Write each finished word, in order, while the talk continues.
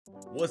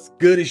What's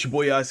good? It's your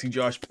boy IC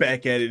Josh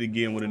back at it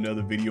again with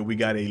another video. We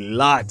got a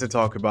lot to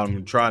talk about. I'm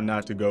gonna try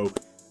not to go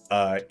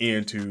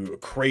into a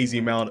crazy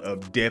amount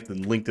of depth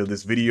and length of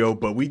this video,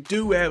 but we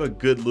do have a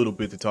good little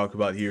bit to talk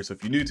about here. So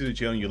if you're new to the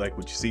channel, you like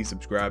what you see,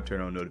 subscribe,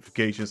 turn on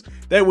notifications.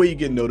 That way you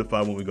get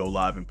notified when we go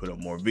live and put up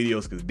more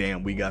videos, because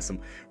damn, we got some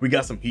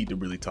heat to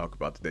really talk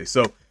about today.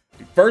 So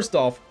first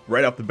off,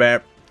 right off the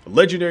bat, a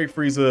legendary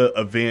Frieza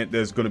event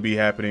that's going to be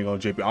happening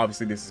on JP.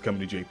 Obviously this is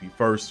coming to JP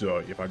first, so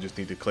if I just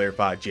need to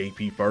clarify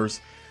JP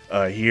first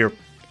here,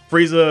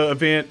 Frieza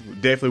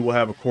event definitely will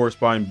have a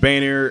corresponding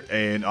banner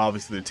and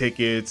obviously the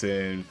tickets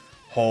and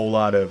whole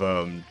lot of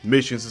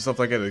missions and stuff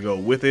like that to go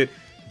with it.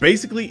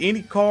 Basically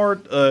any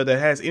card that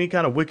has any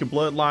kind of wicked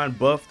bloodline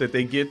buff that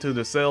they get to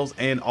the cells,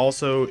 and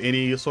also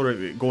any sort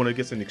of going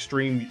against an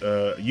extreme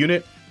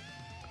unit,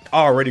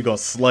 already gonna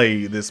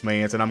slay this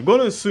man's. And I'm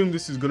gonna assume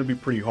this is gonna be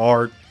pretty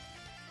hard.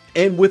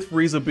 And with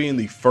Frieza being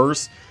the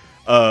first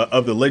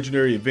of the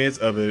legendary events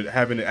of it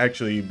having to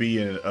actually be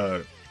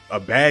a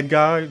bad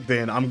guy,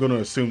 then I'm going to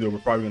assume that we're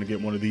probably going to get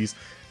one of these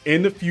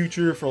in the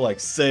future for like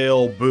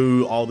Cell,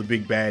 Boo, all the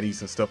big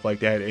baddies and stuff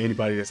like that.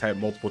 Anybody that's had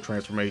multiple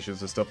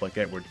transformations and stuff like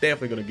that, we're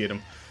definitely going to get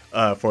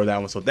them for that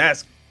one. So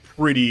that's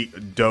pretty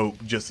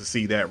dope just to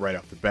see that right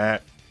off the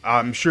bat.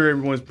 I'm sure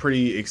everyone's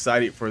pretty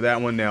excited for that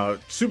one. Now,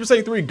 Super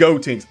Saiyan 3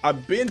 Gotenks.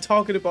 I've been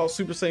talking about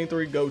Super Saiyan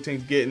 3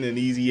 Gotenks getting an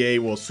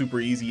EZA, well, Super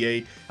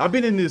EZA. I've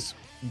been in this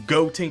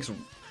Gotenks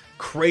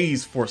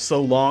craze for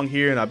so long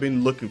here, and I've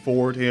been looking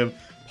forward to him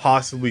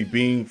possibly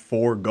being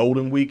for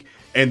Golden Week.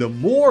 And the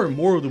more and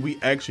more that we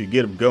actually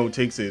get him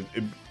Gotenks, it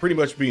pretty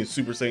much being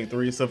Super Saiyan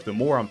 3 and stuff, the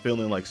more I'm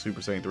feeling like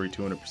Super Saiyan 3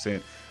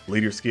 200%.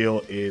 Leader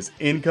skill is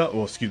incoming.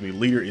 Well, excuse me,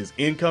 leader is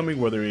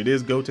incoming, whether it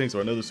is Gotenks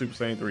or another Super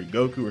Saiyan 3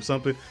 Goku or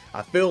something.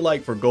 I feel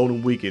like for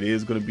Golden Week it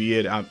is going to be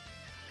it. I'm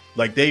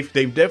like they've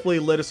definitely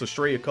led us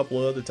astray a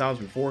couple of other times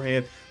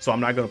beforehand, so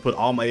I'm not going to put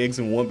all my eggs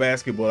in one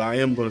basket, but I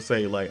am going to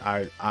say like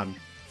I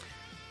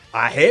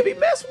heavy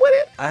mess with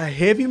it. I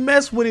heavy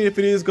mess with it if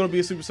it is going to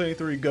be a Super Saiyan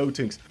 3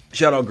 Gotenks.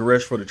 Shout out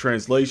Garesh for the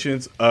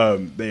translations.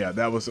 Yeah,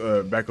 that was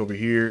back over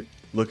here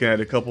looking at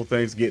a couple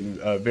things, getting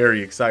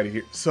very excited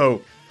here.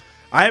 So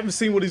I haven't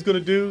seen what he's going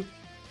to do,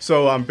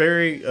 so I'm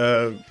very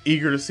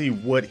eager to see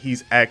what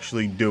he's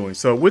actually doing.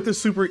 So with the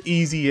Super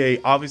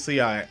EZA, obviously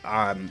I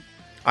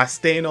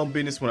stand on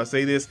business when I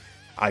say this.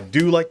 I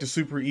do like the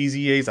Super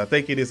EZAs. I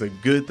think it is a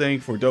good thing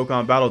for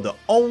Dokkan Battle. The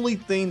only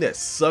thing that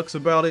sucks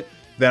about it,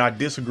 that I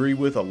disagree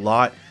with a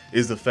lot,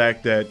 is the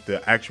fact that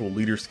the actual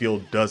leader skill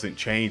doesn't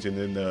change, and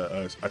then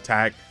the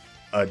attack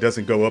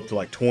doesn't go up to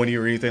like 20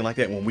 or anything like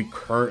that, when we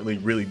currently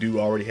really do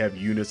already have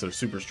units of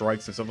super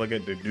strikes and stuff like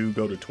that that do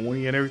go to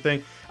 20 and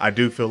everything. I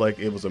do feel like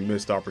it was a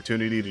missed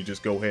opportunity to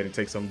just go ahead and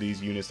take some of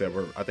these units that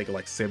were, I think,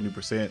 like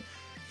 70%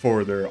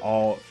 for their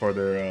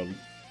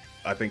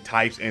I think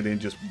types, and then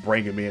just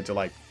bring them into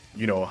like,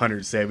 you know,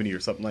 170 or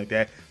something like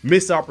that.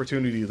 Missed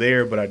opportunity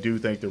there, but I do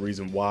think the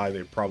reason why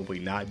they're probably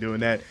not doing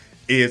that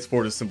is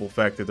for the simple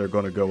fact that they're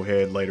going to go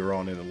ahead later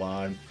on in the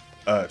line,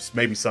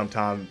 maybe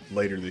sometime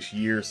later this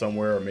year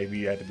somewhere, or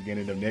maybe at the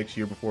beginning of next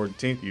year before the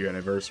 10th year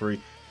anniversary.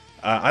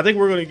 I think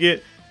we're going to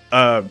get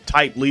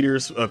type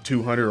leaders of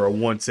 200 or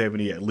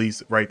 170 at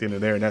least right then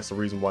and there, and that's the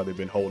reason why they've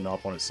been holding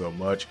off on it so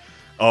much.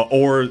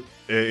 Or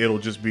it'll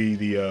just be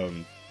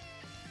the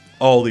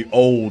all the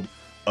old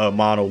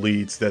mono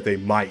leads that they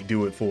might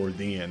do it for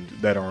then,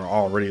 that are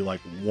already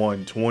like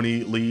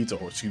 120 leads,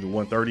 or excuse me,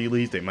 130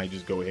 leads. They might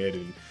just go ahead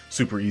and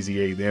Super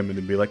EZA them and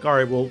then be like, all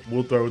right, well,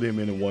 we'll throw them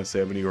in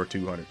 170 or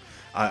 200.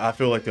 I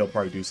feel like they'll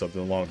probably do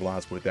something along the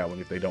lines with that one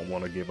if they don't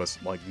want to give us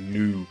like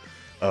new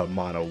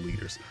mono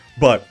leaders.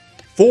 But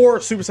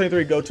for Super Saiyan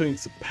 3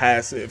 Gotenks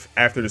passive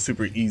after the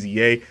Super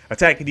EZA,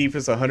 attack and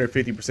defense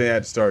 150%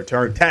 at the start of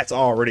turn. That's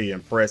already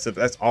impressive.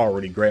 That's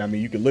already great. I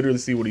mean, you can literally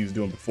see what he was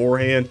doing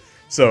beforehand.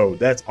 So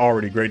that's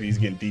already great that he's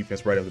getting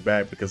defense right off the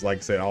bat, because like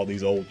I said, all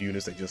these old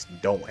units that just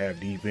don't have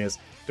defense,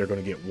 they're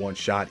going to get one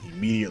shot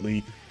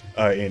immediately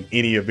in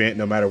any event,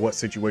 no matter what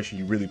situation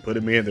you really put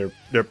them in.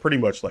 They're pretty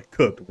much like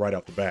cooked right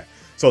off the bat.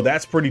 So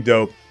that's pretty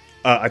dope.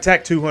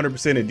 Attack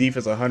 200% and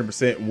defense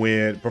 100%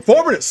 when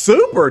performing a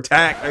super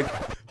attack.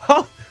 Like,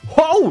 oh,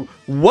 whoa,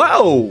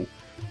 whoa,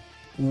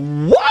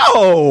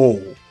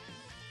 whoa,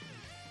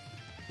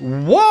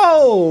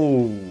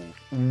 whoa,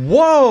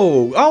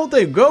 whoa. I don't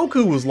think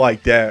Goku was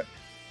like that.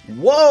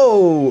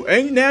 Whoa,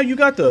 and now you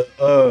got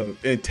the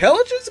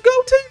intelligence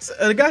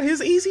Gotenks, got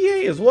his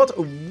EZA as well.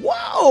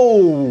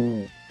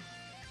 Whoa,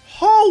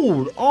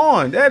 hold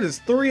on, that is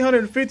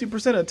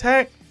 350%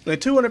 attack and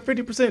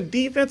 250%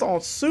 defense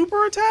on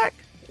super attack.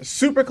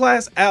 Super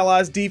class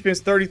allies defense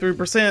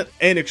 33%,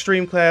 and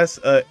extreme class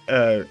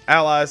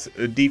allies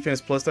defense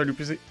plus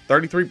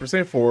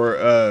 33%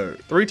 for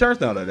 3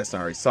 turns. No, that's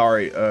not right.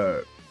 Sorry,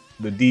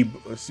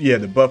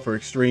 the buff for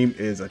extreme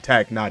is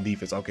attack, not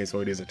defense. Okay,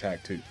 so it is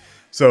attack too.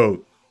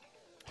 So,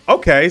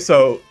 okay,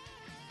 so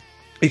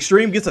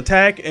extreme gets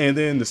attack, and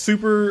then the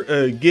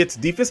super gets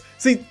defense.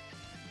 See,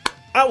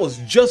 I was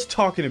just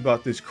talking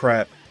about this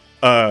crap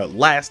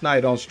last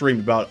night on stream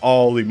about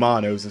all the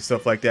monos and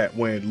stuff like that,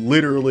 when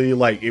literally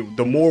like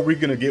the more we're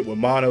gonna get with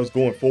monos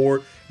going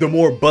forward, the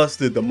more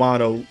busted the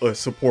mono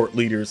support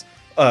leaders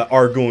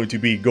are going to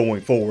be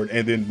going forward,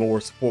 and then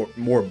more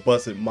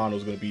busted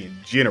monos going to be in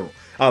general.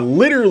 I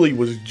literally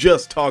was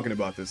just talking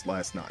about this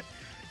last night,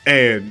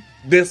 and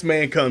this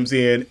man comes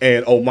in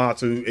and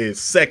Omatsu is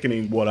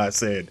seconding what I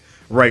said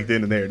right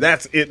then and there.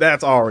 That's it.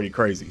 That's already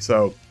crazy.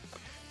 So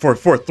for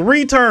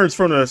 3 turns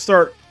from the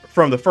start,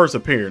 from the first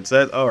appearance,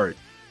 that's all right.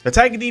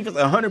 Attacking defense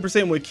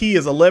 100% when key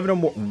is 11 or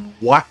more.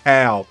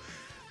 Wow.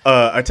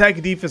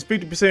 Attacking defense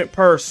 50%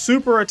 per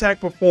super attack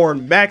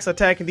performed. Max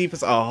attacking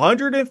defense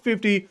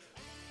 150.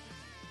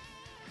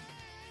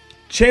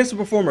 Chance to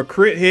perform a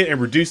crit hit and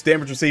reduce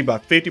damage received by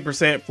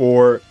 50%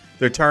 for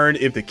the turn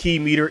if the key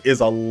meter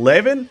is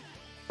 11.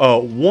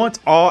 Once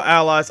all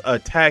allies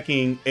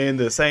attacking in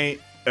the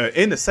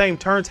same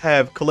turns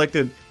have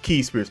collected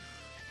key spears.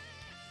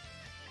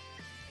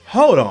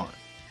 Hold on.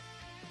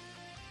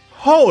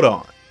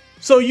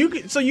 So you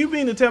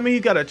mean to tell me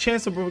he's got a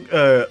chance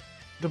to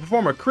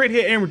perform a crit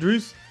hit and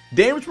reduce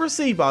damage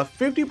received by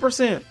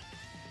 50%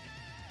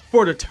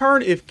 for the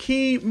turn if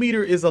key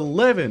meter is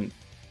 11.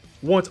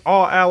 Once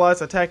all allies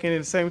attacking in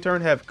the same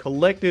turn have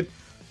collected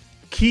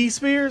key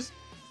spears,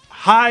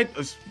 high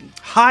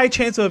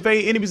chance to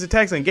evade enemies'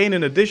 attacks and gain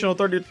an additional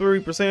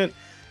 33%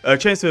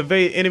 chance to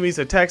evade enemies'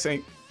 attacks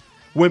and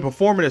when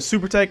performing a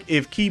super attack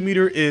if key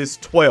meter is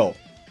 12.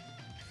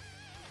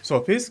 So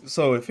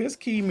if his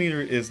key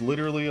meter is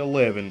literally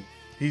 11,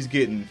 he's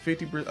getting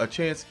a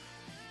chance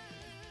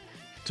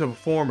to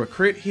perform a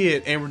crit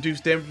hit and reduce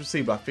damage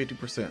received by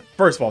 50%.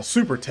 First of all,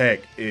 super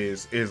attack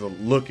is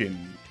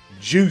looking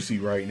juicy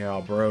right now,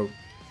 bro.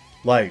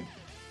 Like,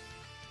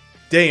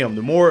 damn,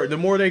 the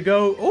more they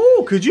go,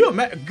 oh, could you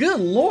imagine? Good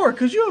lord,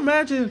 could you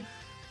imagine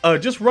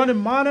just running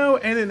mono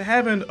and then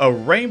having a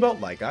rainbow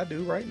like I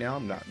do right now?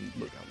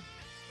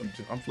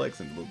 I'm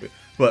flexing a little bit,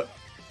 but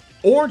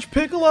orange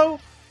Piccolo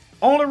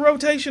on a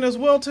rotation as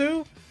well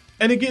too,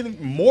 and then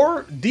getting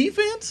more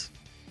defense.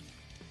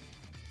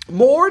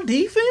 More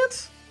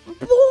defense,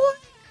 boy.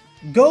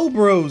 Go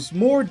Bros,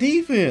 more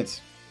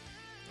defense.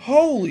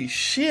 Holy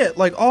shit,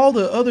 like all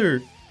the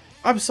other,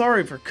 I'm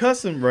sorry for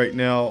cussing right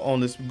now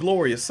on this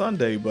glorious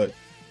Sunday, but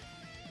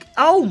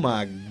oh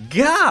my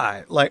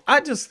god, like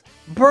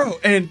bro,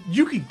 and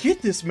you can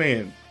get this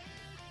man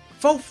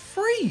for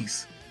free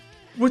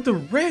with the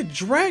red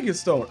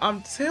Dragonstone.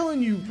 I'm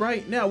telling you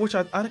right now, which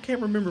I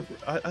can't remember,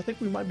 I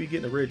think we might be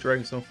getting a red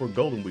Dragonstone for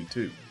Golden Week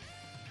too.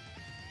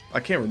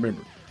 I can't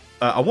remember.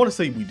 I want to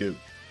say we do.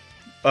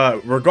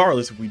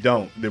 Regardless, if we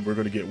don't, then we're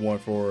going to get one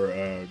for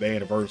the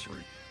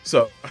anniversary.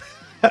 So,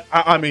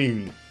 I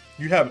mean,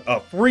 you have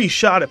a free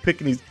shot at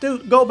picking these.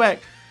 Dude, go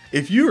back.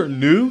 If you're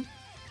new,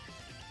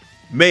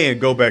 man,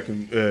 go back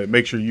and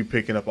make sure you're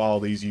picking up all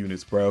these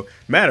units, bro.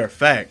 Matter of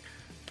fact,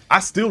 I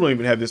still don't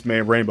even have this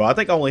man Rainbow. I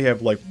think I only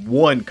have like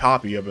 1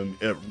 copy of him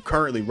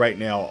currently right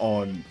now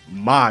on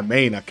my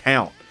main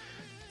account.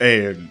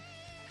 And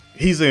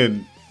he's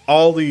in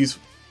all these.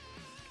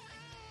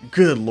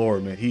 Good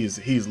lord, man.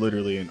 He's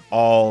literally in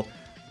all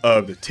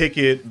of the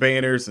ticket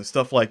banners and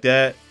stuff like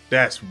that.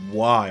 That's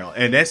wild.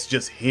 And that's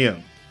just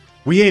him.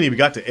 We ain't even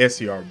got to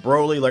SCR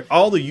Broly. Like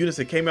all the units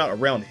that came out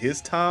around his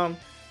time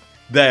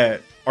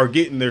that are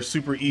getting their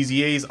Super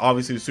EZAs.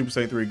 Obviously, the Super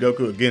Saiyan 3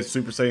 Goku against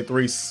Super Saiyan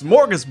 3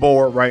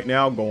 smorgasbord right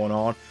now going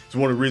on. It's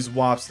one of the reasons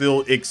why I'm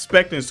still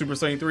expecting Super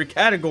Saiyan 3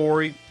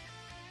 category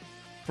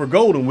for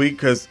Golden Week.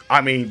 Because,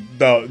 I mean,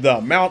 the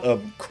amount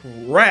of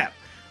crap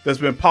that's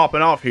been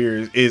popping off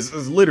here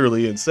is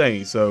literally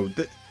insane. So,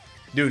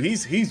 dude,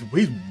 he's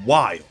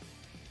wild.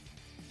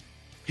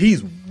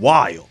 He's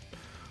wild.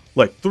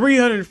 Like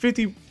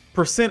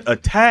 350%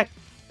 attack,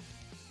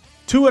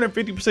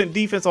 250%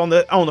 defense on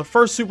the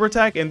first super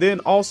attack, and then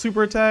all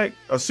super attack,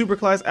 super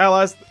class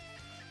allies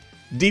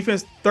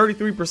defense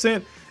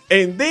 33%,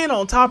 and then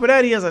on top of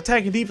that, he has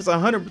attacking defense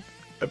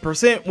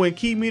 100% when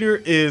key meter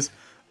is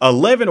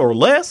 11 or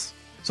less.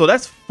 So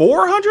that's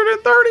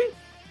 430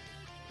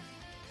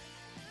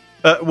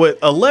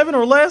 with 11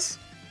 or less.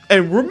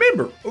 And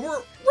remember,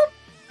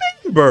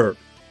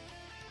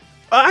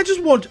 I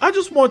just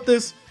want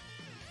this.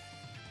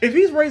 If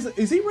he's raising,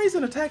 is he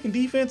raising attack and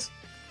defense?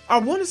 I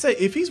want to say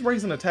if he's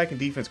raising attack and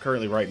defense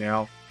currently right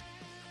now,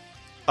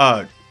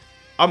 I'm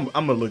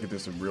gonna look at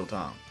this in real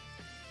time.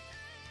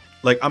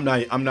 Like I'm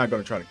not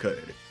gonna try to cut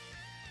at it.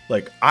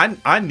 Like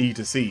I need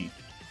to see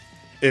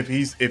if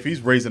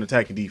he's raising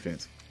attack and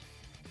defense.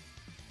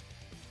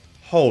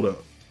 Hold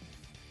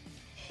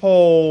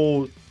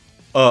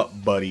up,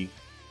 buddy,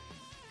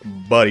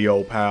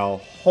 old pal.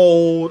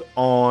 Hold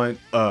on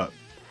up.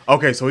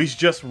 Okay, so he's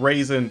just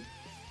raising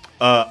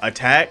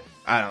attack.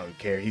 I don't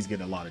care. He's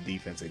getting a lot of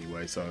defense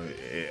anyway. So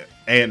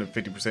and a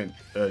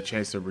 50%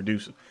 chance to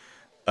reduce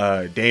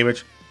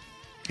damage.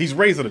 He's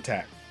raising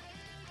attack,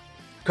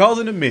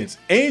 causing immense,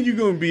 and you're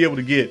going to be able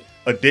to get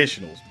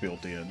additionals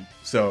built in.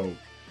 So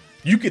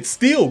you could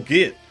still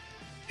get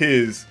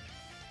his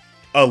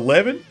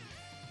 11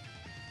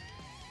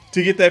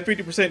 to get that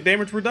 50%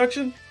 damage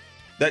reduction.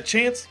 That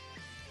chance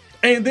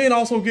and then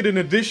also get an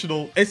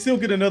additional and still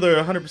get another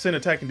 100%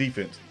 attack and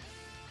defense.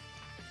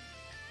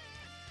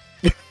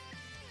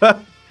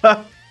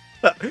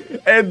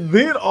 And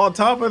then on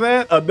top of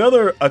that,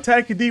 another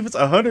attack and defense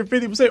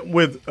 150%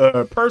 with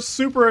per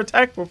super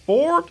attack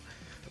performed.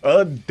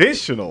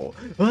 Additional.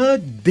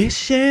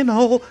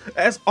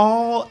 That's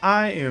all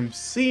I am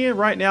seeing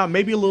right now.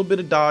 Maybe a little bit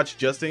of dodge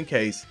just in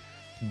case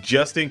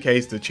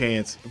the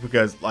chance,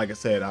 because like I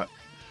said,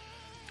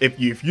 if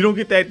you don't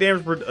get that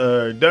damage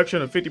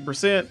reduction of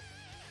 50%,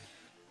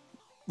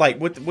 like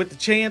with the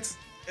chance,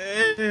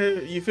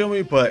 you feel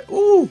me? But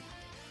ooh,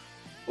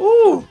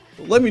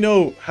 let me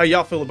know how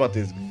y'all feel about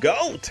this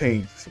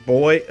Gotenks,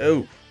 boy.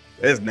 Oh,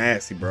 it's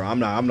nasty, bro. I'm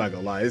not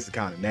gonna lie, this is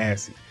kind of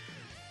nasty.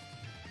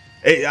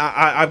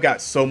 I've got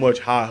so much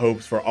high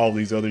hopes for all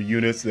these other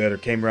units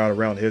that came out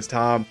around his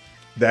time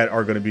that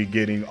are going to be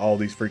getting all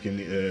these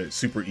freaking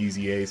super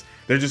EZAs.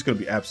 They're just going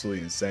to be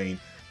absolutely insane.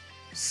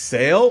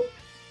 Sale,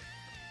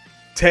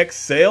 tech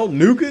sale,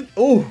 Nukin.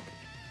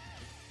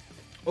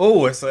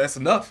 Oh, that's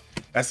enough.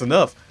 That's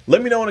enough.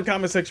 Let me know in the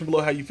comment section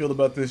below how you feel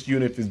about this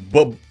unit. If it's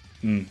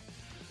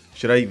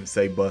should I even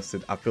say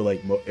busted? I feel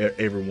like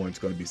everyone's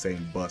going to be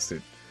saying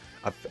busted.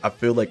 I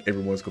feel like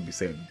everyone's going to be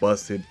saying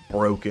busted,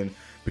 broken,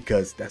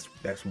 because that's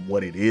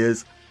what it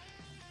is.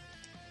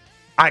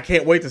 I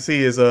can't wait to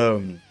see his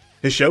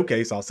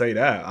showcase. I'll say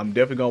that. I'm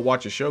definitely gonna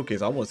watch his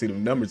showcase. I want to see the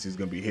numbers he's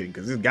gonna be hitting,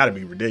 because it's got to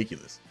be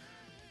ridiculous.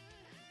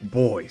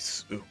 Boy,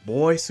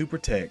 super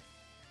tech.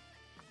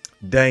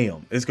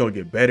 Damn, it's gonna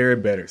get better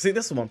and better. See,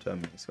 this is what I'm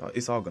telling you.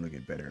 It's all gonna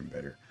get better and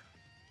better.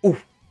 Ooh.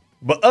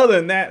 But other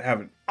than that, have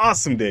an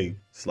awesome day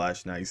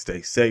 / night.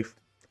 Stay safe,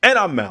 and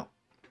I'm out.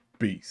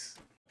 Peace.